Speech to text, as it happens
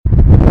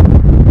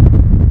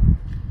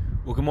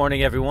Good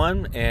morning,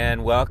 everyone,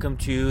 and welcome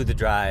to The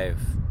Drive.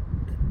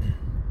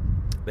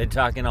 Been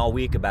talking all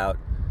week about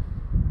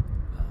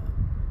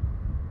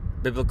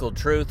biblical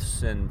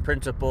truths and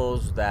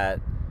principles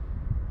that,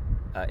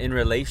 in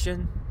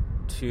relation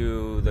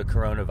to the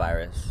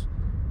coronavirus.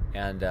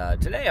 And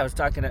today I was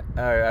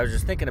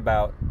just thinking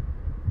about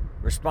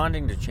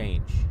responding to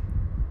change.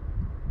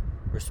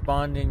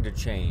 Responding to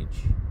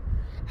change.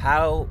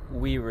 How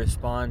we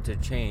respond to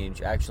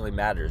change actually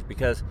matters,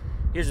 because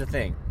here's the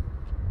thing.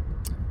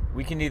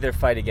 We can either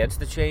fight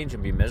against the change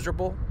and be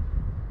miserable,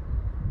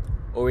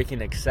 or we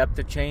can accept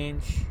the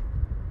change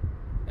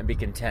and be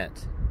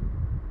content.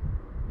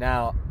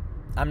 Now,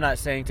 I'm not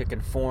saying to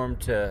conform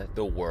to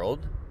the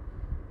world,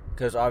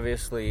 because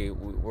obviously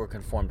we're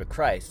conformed to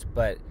Christ,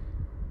 but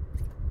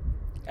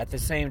at the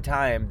same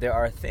time, there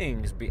are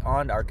things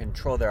beyond our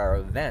control. There are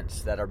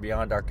events that are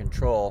beyond our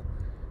control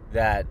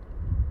that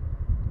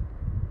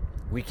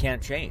we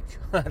can't change.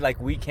 Like,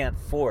 we can't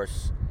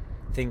force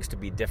things to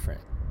be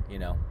different,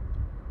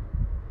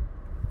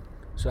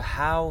 So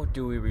how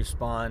do we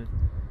respond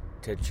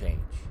to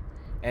change?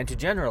 And to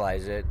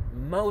generalize it,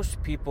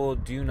 most people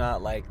do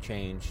not like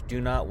change, do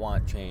not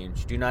want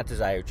change, do not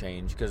desire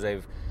change, because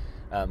they've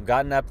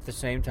gotten up at the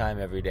same time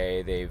every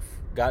day, they've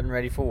gotten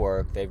ready for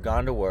work, they've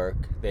gone to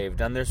work, they've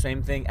done their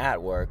same thing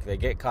at work, they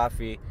get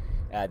coffee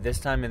at this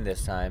time and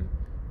this time,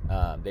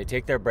 they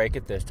take their break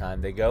at this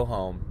time, they go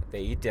home,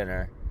 they eat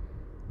dinner,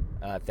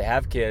 if they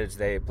have kids,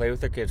 they play with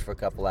their kids for a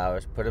couple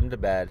hours, put them to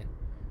bed,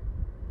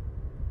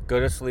 go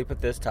to sleep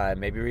at this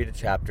time, maybe read a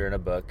chapter in a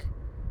book,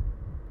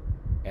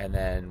 and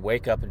then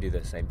wake up and do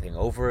the same thing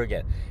over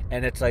again.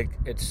 And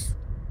it's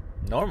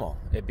normal.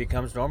 It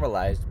becomes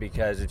normalized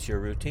because it's your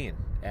routine,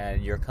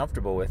 and you're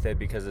comfortable with it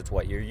because it's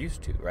what you're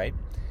used to, right?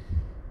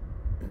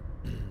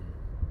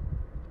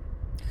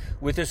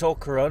 With this whole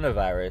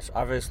coronavirus,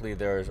 obviously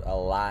there's a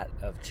lot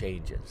of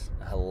changes,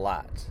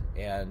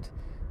 and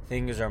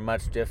things are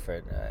much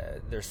different.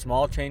 There's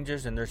small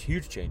changes and there's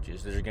huge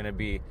changes. There's going to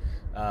be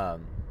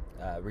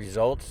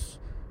results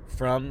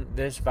from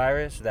this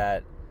virus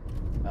that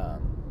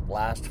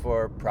last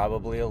for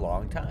probably a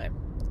long time.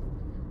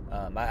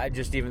 I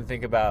just even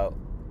think about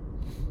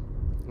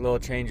little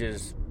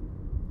changes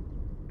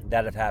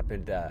that have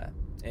happened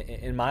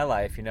in my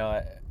life.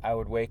 I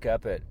would wake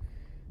up at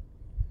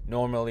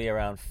normally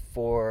around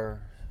 4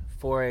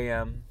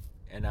 a.m.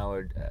 and I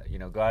would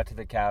go out to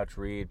the couch,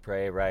 read,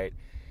 pray, write,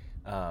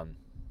 and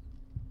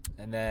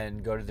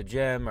then go to the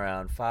gym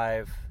around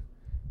 5.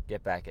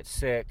 Get back at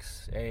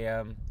 6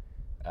 a.m.,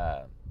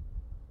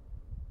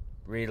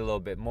 read a little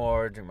bit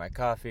more, drink my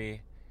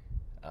coffee.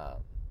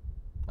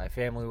 My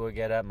family would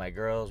get up, my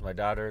girls, my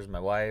daughters, my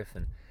wife,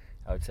 and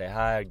I would say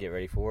hi, I'd get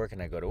ready for work,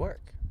 and I'd go to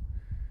work.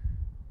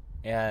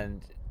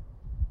 And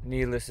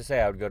needless to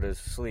say, I would go to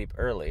sleep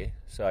early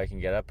so I can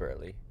get up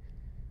early.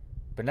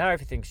 But now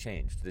everything's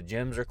changed. The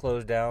gyms are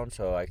closed down,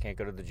 so I can't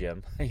go to the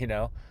gym,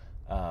 so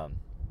I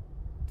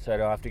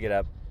don't have to get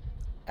up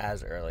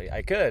as early.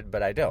 I could,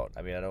 but I don't.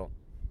 I don't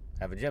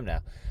have a gym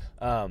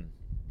now.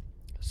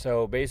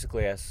 So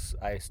basically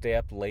I stay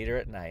up later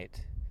at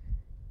night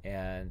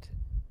and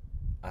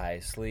I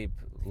sleep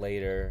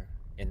later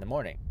in the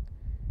morning.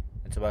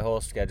 And so my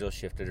whole schedule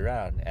shifted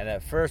around. And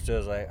at first it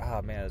was like,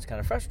 oh man, it's kind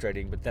of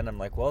frustrating. But then I'm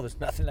like, well,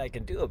 there's nothing I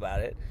can do about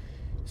it.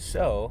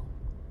 So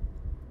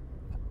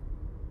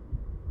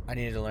I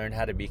needed to learn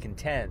how to be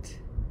content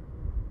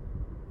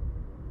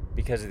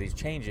because of these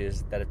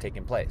changes that have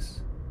taken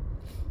place.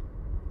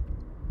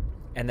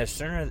 And the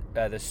sooner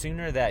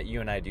that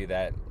you and I do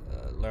that,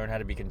 learn how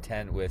to be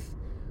content with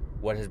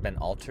what has been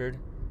altered,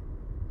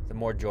 the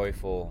more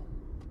joyful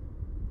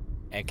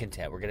and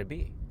content we're going to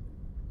be.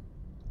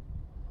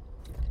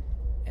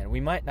 And we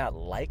might not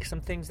like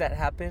some things that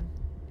happen,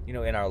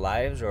 in our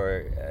lives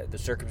or the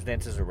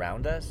circumstances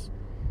around us,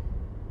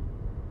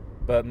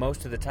 but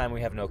most of the time we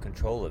have no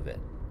control of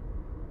it.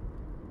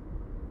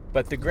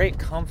 But the great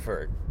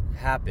comfort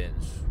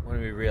happens when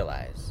we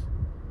realize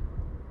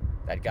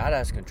that God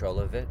has control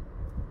of it.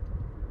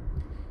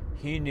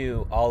 He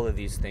knew all of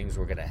these things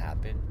were going to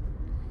happen.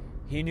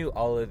 He knew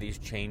all of these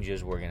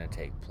changes were going to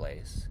take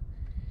place.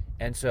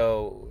 And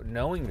so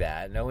knowing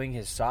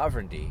His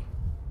sovereignty,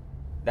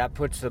 that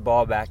puts the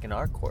ball back in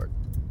our court.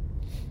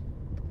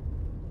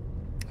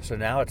 So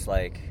now it's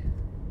like,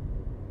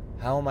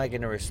 how am I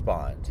going to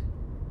respond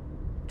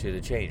to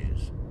the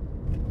changes?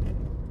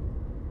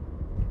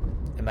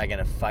 Am I going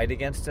to fight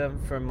against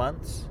them for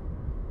months?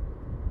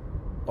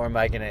 Or am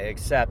I going to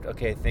accept,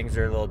 okay, things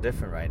are a little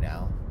different right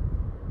now,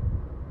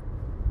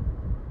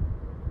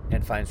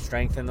 and find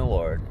strength in the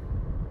Lord,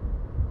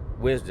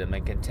 wisdom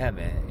and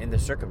contentment in the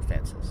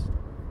circumstances?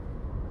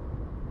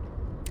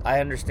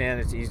 I understand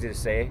it's easy to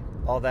say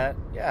all that.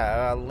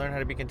 Yeah, I'll learn how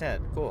to be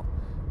content. Cool.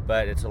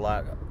 But it's a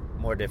lot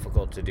more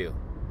difficult to do.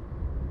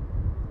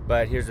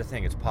 But here's the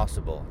thing, it's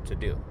possible to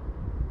do.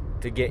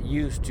 To get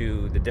used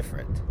to the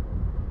different,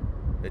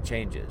 the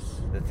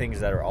changes, the things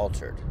that are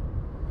altered.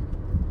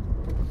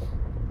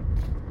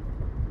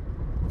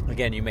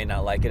 Again, you may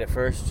not like it at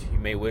first. You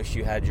may wish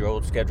you had your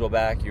old schedule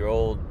back, your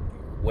old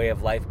way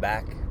of life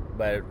back.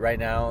 But right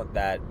now,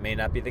 that may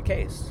not be the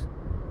case.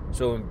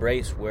 So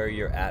embrace where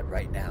you're at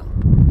right now.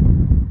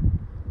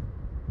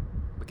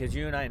 Because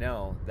you and I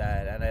know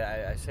that, and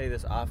I say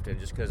this often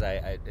just because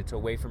it's a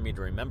way for me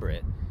to remember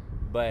it,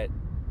 but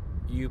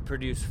you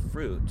produce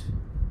fruit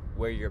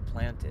where you're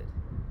planted.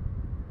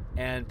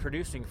 And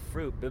producing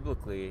fruit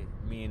biblically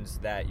means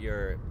that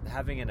you're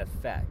having an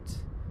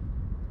effect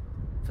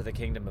for the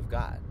kingdom of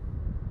God.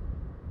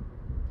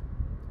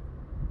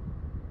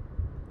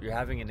 You're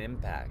having an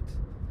impact.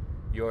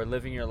 You're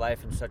living your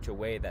life in such a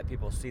way that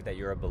people see that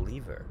you're a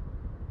believer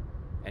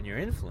and you're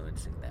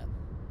influencing them.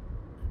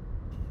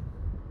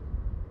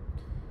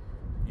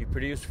 You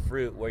produce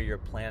fruit where you're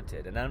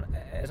planted. And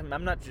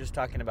I'm not just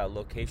talking about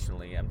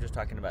locationally, I'm just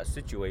talking about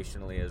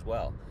situationally as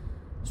well.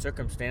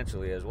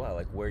 Circumstantially as well,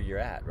 like where you're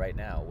at right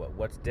now,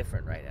 what's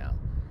different right now.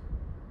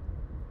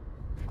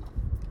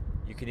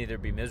 You can either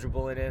be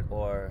miserable in it,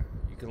 or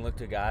you can look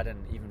to God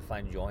and even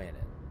find joy in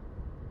it.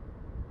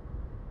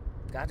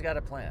 God's got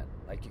a plan.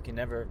 Like, you can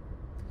never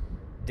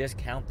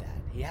discount that.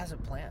 He has a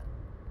plan.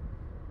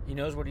 He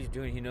knows what he's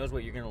doing. He knows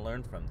what you're going to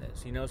learn from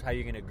this. He knows how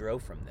you're going to grow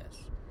from this.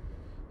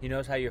 He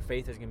knows how your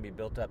faith is going to be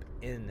built up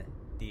in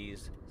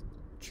these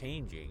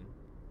changing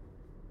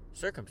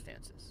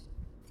circumstances.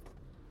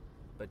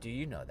 But do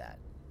you know that?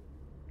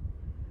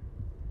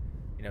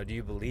 Do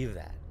you believe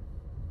that?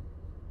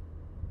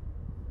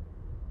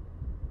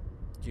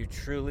 Do you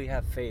truly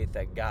have faith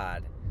that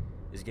God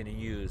is going to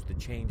use the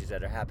changes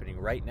that are happening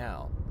right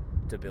now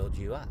to build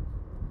you up?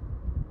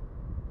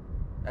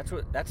 That's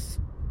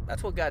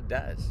what God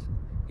does.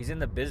 He's in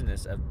the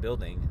business of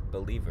building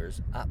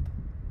believers up.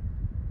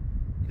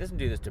 He doesn't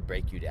do this to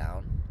break you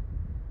down,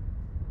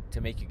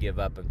 to make you give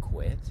up and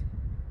quit.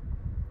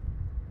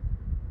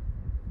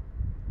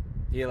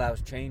 He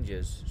allows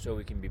changes so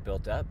we can be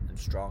built up and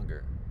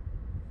stronger,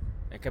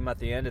 and come at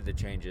the end of the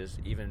changes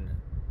even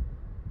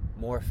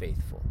more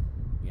faithful.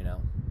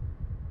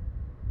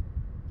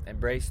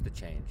 Embrace the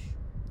change.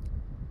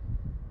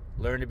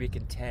 Learn to be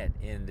content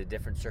in the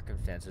different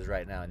circumstances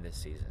right now in this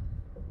season.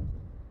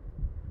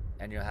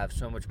 And you'll have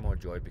so much more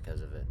joy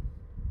because of it.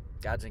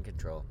 God's in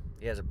control.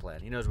 He has a plan.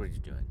 He knows what he's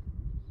doing.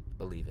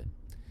 Believe it.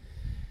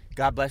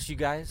 God bless you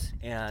guys,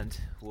 and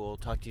we'll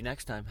talk to you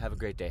next time. Have a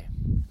great day.